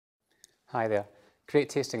Hi there. Great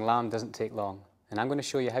tasting lamb doesn't take long, and I'm going to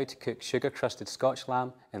show you how to cook sugar-crusted Scotch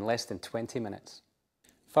lamb in less than 20 minutes.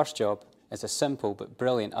 First job is a simple but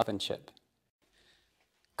brilliant oven chip.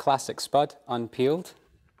 Classic spud, unpeeled.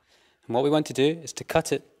 And what we want to do is to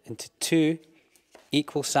cut it into 2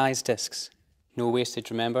 equal sized discs. No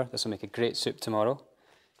wastage, remember, this will make a great soup tomorrow.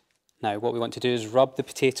 Now what we want to do is rub the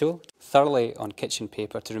potato thoroughly on kitchen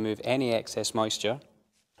paper to remove any excess moisture.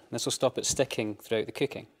 This will stop it sticking throughout the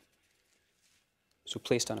cooking. So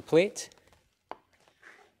placed on a plate.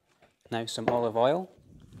 Now some olive oil.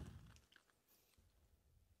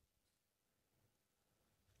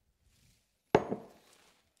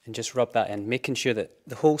 And just rub that in, making sure that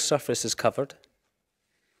the whole surface is covered.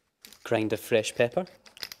 Grind of fresh pepper.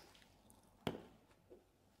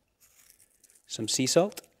 Some sea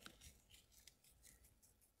salt.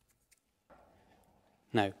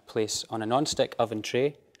 Now place on a non-stick oven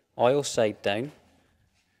tray, oil side down,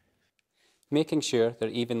 making sure they're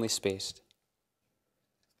evenly spaced.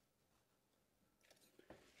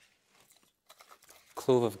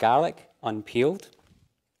 Clove of garlic, unpeeled.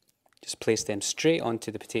 Just place them straight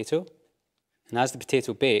onto the potato. And as the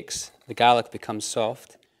potato bakes, the garlic becomes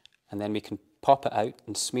soft, and then we can pop it out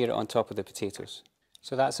and smear it on top of the potatoes.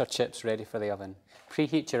 So that's our chips ready for the oven.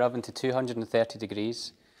 Preheat your oven to 230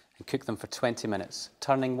 degrees and cook them for 20 minutes,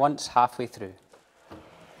 turning once halfway through.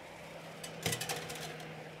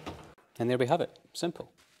 And there we have it,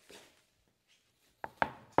 simple.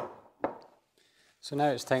 So now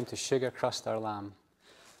it's time to sugar crust our lamb.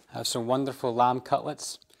 I have some wonderful lamb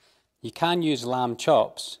cutlets. You can use lamb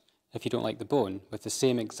chops if you don't like the bone, with the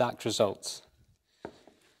same exact results.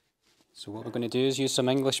 So what we're going to do is use some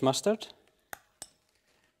English mustard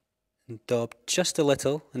and daub just a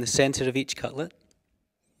little in the centre of each cutlet.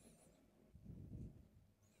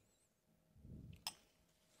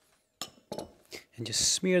 And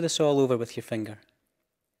just smear this all over with your finger.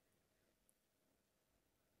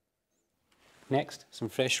 Next, some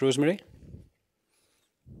fresh rosemary.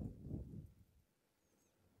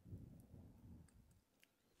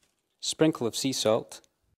 Sprinkle of sea salt.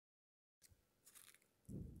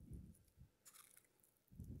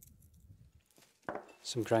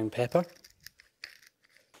 Some ground pepper.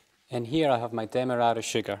 And here I have my demerara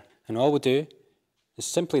sugar. And all we'll do is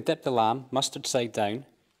simply dip the lamb, mustard side down,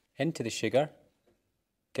 into the sugar,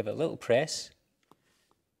 give it a little press,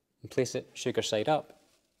 and place it sugar side up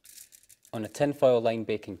on a tinfoil lined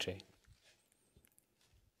baking tray.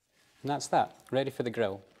 And that's that, ready for the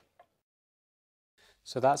grill.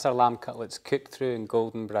 So that's our lamb cutlets cooked through and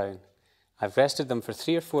golden brown. I've rested them for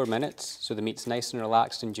 3 or 4 minutes so the meat's nice and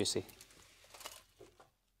relaxed and juicy.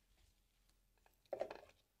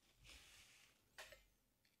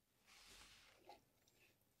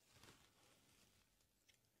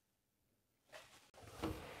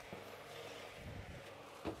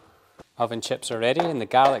 Oven chips are ready and the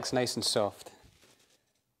garlic's nice and soft.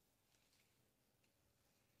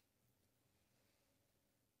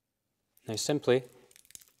 Now simply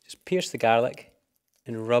just pierce the garlic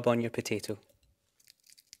and rub on your potato.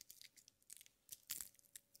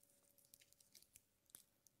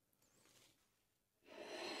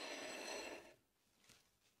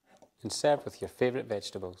 And serve with your favourite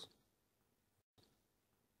vegetables.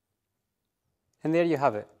 And there you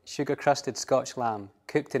have it, sugar-crusted Scotch lamb,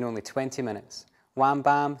 cooked in only 20 minutes. Wham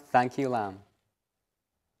bam, thank you lamb.